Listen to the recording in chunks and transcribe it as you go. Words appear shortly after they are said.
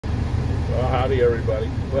Well, howdy everybody.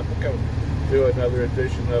 Welcome to another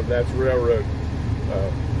edition of That's Railroad.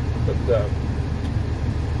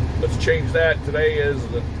 Let's change that. Today is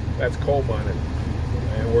That's Coal Mining.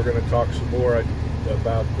 And we're going to talk some more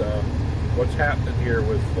about what's happening here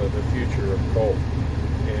with the future of coal.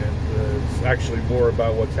 And it's actually more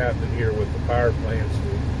about what's happening here with the power plants,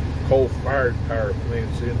 the coal-fired power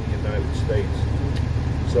plants in the United States.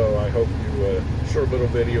 So I hope you, short little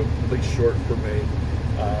video, at least short for me.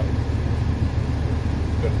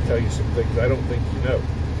 I'm going to tell you some things I don't think you know,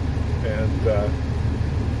 and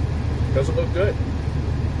it doesn't look good.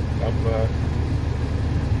 I'm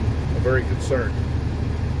very concerned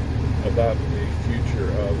about the future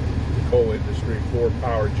of the coal industry for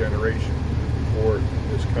power generation for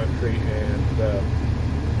this country, and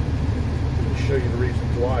I'll show you the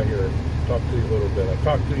reasons why here. Talk to you a little bit. I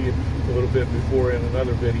talked to you a little bit before in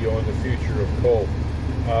another video on the future of coal.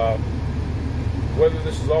 Whether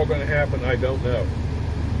this is all going to happen, I don't know.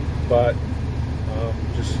 But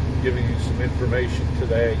just giving you some information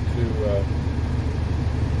today to a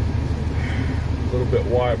little bit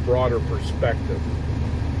broader perspective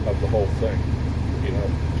of the whole thing. You know,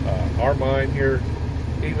 our mine here,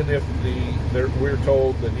 even if we're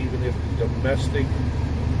told that even if the domestic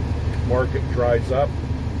market dries up,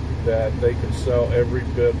 that they can sell every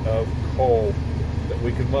bit of coal that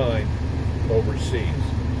we can mine overseas.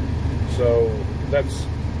 So that's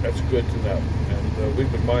good to know. And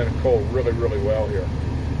we've been mining coal really, really well here.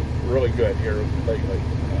 Really good here lately.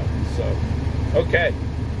 Okay.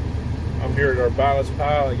 I'm here at our ballast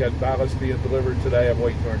pile. I got ballast being delivered today. I'm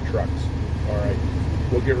waiting on trucks. All right.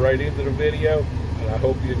 We'll get right into the video, and I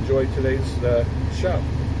hope you enjoyed today's show.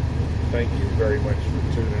 Thank you very much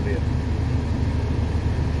for tuning in.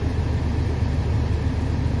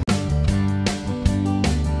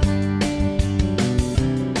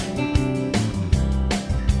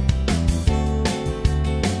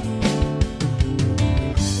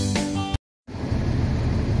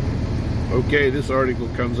 Okay, this article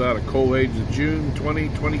comes out of Coal Age, the June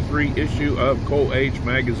 2023 issue of Coal Age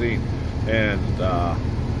magazine. And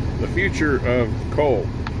the future of coal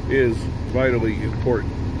is vitally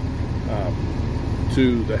important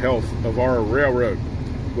to the health of our railroad.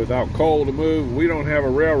 Without coal to move, we don't have a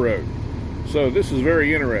railroad. So this is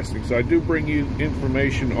very interesting. So I do bring you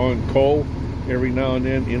information on coal every now and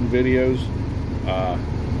then in videos.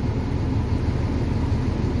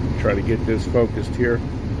 Try to get this focused here.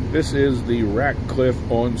 This is the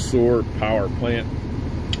Ratcliffe-on-Soar power plant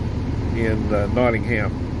in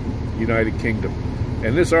Nottingham, United Kingdom.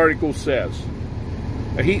 And this article says,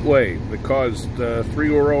 a heat wave that caused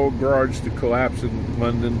 3-year-old garages to collapse in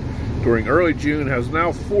London during early June has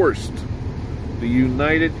now forced the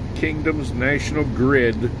United Kingdom's national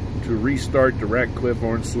grid to restart the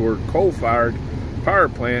Ratcliffe-on-Soar coal-fired power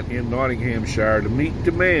plant in Nottinghamshire to meet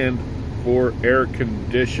demand for air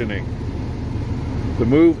conditioning. The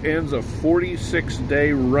move ends a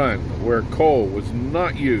 46-day run where coal was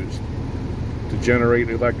not used to generate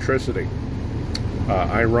electricity.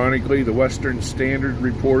 Ironically, the Western Standard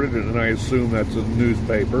reported, and I assume that's a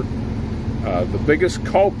newspaper, the biggest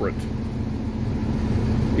culprit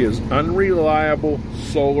is unreliable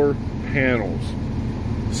solar panels,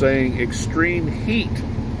 saying extreme heat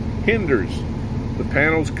hinders the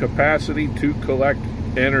panel's capacity to collect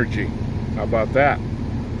energy. How about that?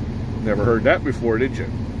 Never heard that before, did you?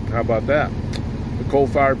 How about that? The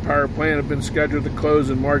coal-fired power plant had been scheduled to close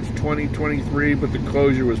in March 2023, but the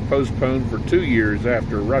closure was postponed for 2 years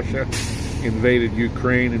after Russia invaded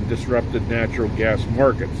Ukraine and disrupted natural gas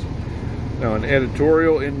markets. Now, an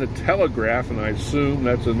editorial in the Telegraph, and I assume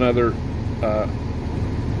that's another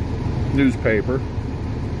newspaper,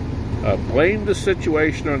 blamed the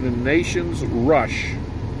situation on the nation's rush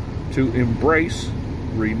to embrace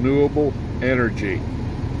renewable energy.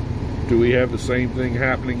 Do we have the same thing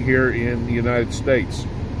happening here in the United States?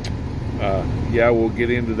 Yeah, we'll get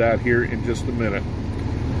into that here in just a minute.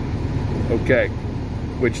 Okay,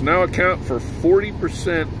 which now account for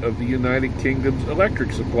 40% of the United Kingdom's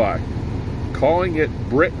electric supply, calling it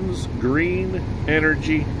Britain's green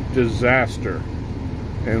energy disaster,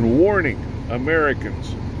 and warning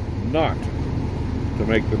Americans not to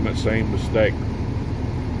make the same mistake.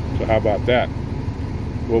 So how about that?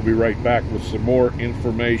 We'll be right back with some more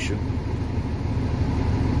information.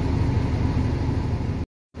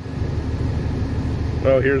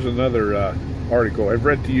 Well, here's another article. I've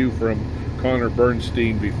read to you from Connor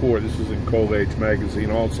Bernstein before. This is in Coal Age magazine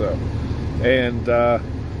also. And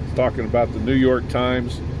talking about the New York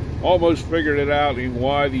Times. Almost figured it out in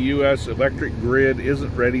why the U.S. electric grid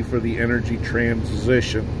isn't ready for the energy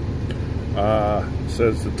transition.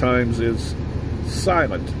 Says the Times is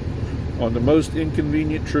silent on the most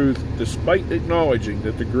inconvenient truth, despite acknowledging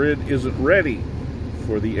that the grid isn't ready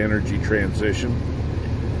for the energy transition,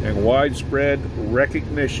 and widespread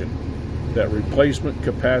recognition that replacement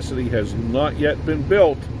capacity has not yet been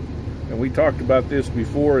built. And we talked about this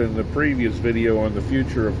before in the previous video on the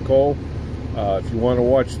future of coal. If you want to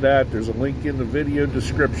watch that, there's a link in the video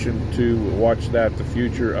description to watch that, the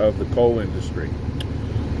future of the coal industry.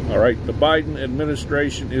 All right, the Biden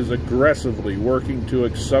administration is aggressively working to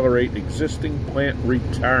accelerate existing plant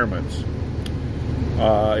retirements.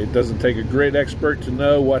 It doesn't take a grid expert to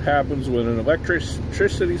know what happens when an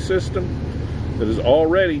electricity system that is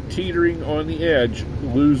already teetering on the edge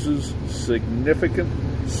loses significant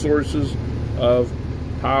sources of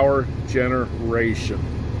power generation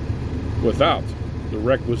without the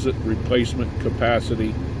requisite replacement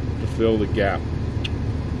capacity to fill the gap.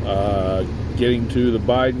 Getting to the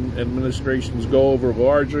Biden administration's goal of a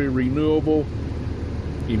largely renewable,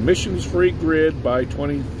 emissions-free grid by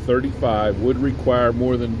 2035 would require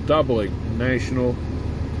more than doubling national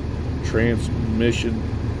transmission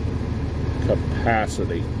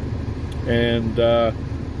capacity. And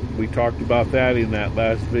we talked about that in that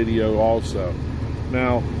last video also.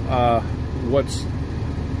 Now, what's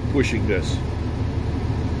pushing this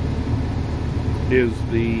is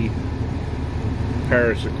the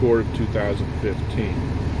Paris Accord of 2015.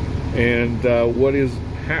 And what is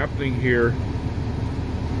happening here,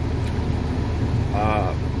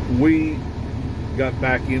 we got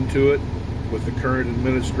back into it with the current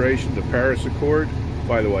administration, the Paris Accord.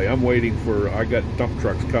 By the way, I'm waiting for, I got dump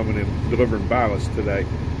trucks coming in delivering ballast today.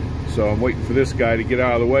 So I'm waiting for this guy to get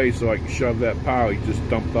out of the way so I can shove that pile he just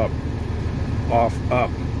dumped up,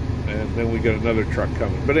 up. And then we got another truck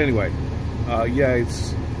coming. But anyway, yeah,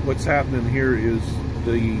 it's what's happening here is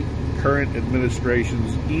the current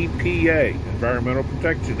administration's EPA, Environmental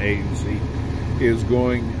Protection Agency, is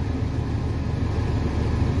going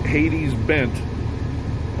Hades bent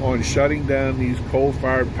on shutting down these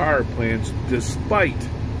coal-fired power plants despite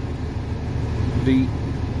the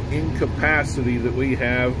incapacity that we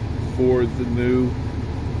have for the new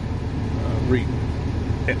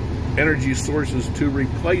energy sources to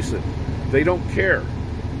replace it. They don't care.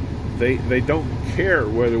 They don't care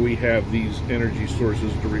whether we have these energy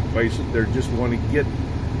sources to replace it. They just want to get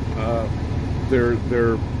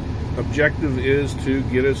their objective is to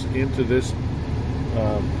get us into this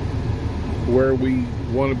where we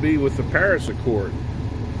want to be with the Paris Accord.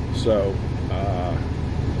 So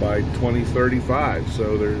by 2035,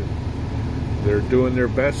 so they're doing their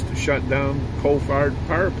best to shut down coal-fired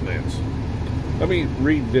power plants. Let me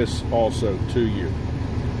read this also to you.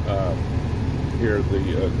 Here,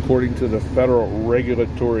 according to the Federal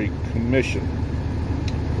Regulatory Commission,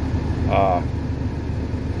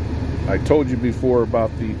 I told you before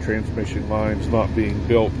about the transmission lines not being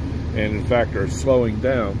built, and in fact are slowing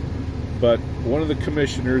down. But one of the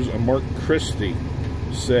commissioners, Mark Christie,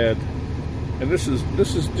 said, and this is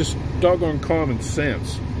just doggone common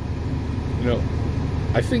sense. You know,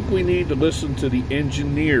 I think we need to listen to the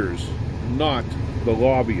engineers, not the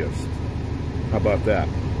lobbyists. How about that?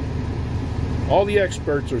 All the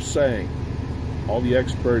experts are saying, all the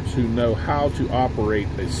experts who know how to operate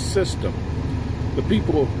a system, the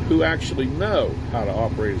people who actually know how to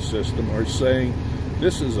operate a system are saying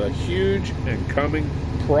this is a huge and coming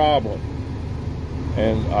problem.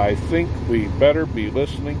 And I think we better be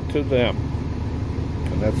listening to them.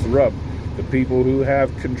 And that's the rub. The people who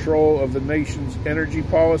have control of the nation's energy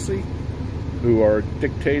policy, who are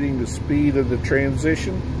dictating the speed of the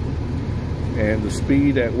transition and the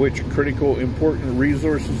speed at which critical, important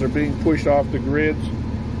resources are being pushed off the grids,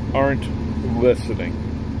 aren't listening.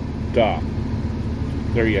 Duh.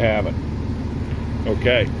 There you have it.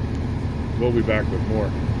 Okay. We'll be back with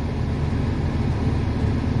more.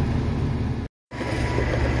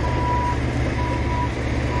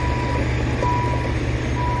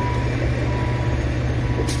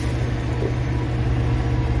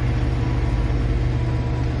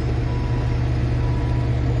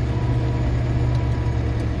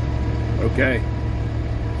 Okay,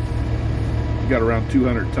 we got around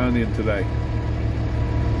 200 ton in today.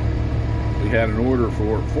 We had an order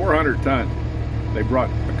for 400 ton. They brought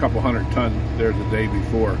a couple hundred ton there the day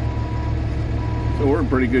before. So we're in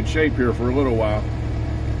pretty good shape here for a little while.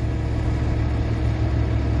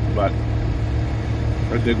 But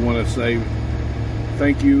I did want to say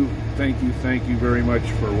thank you very much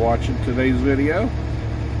for watching today's video.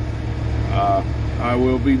 I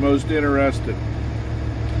will be most interested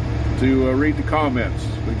to read the comments.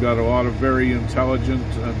 We've got a lot of very intelligent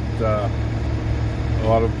and a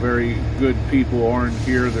lot of very good people on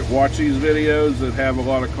here that watch these videos that have a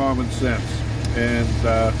lot of common sense.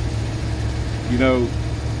 And You know,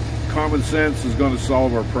 common sense is going to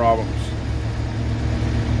solve our problems.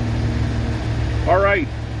 All right.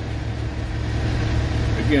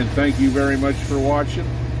 Again, thank you very much for watching.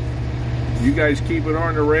 You guys keep it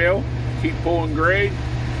on the rail. Keep pulling grade.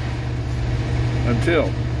 Until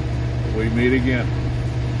we meet again.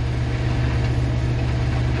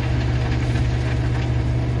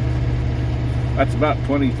 That's about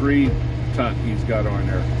 23 ton he's got on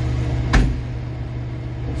there.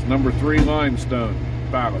 It's number 3 limestone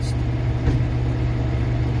ballast.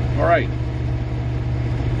 All right.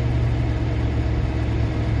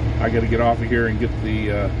 I got to get off of here and get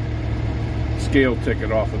the scale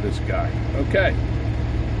ticket off of this guy. Okay.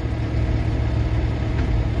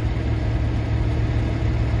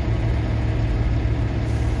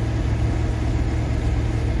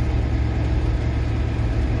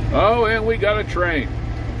 Oh, and we got a train.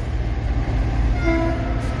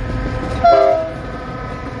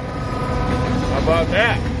 How about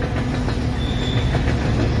that?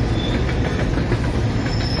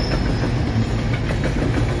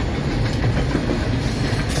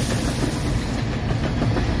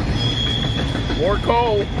 More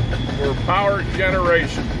coal for power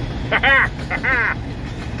generation.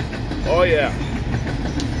 Oh yeah.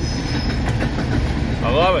 I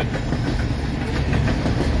love it.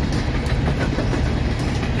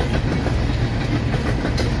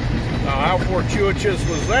 Now how fortuitous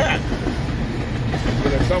was that?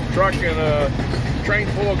 With a dump truck and a train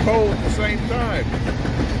full of coal at the same time.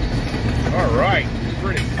 All right,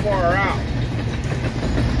 pretty far out.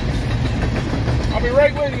 I'll be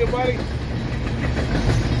right with you, buddy.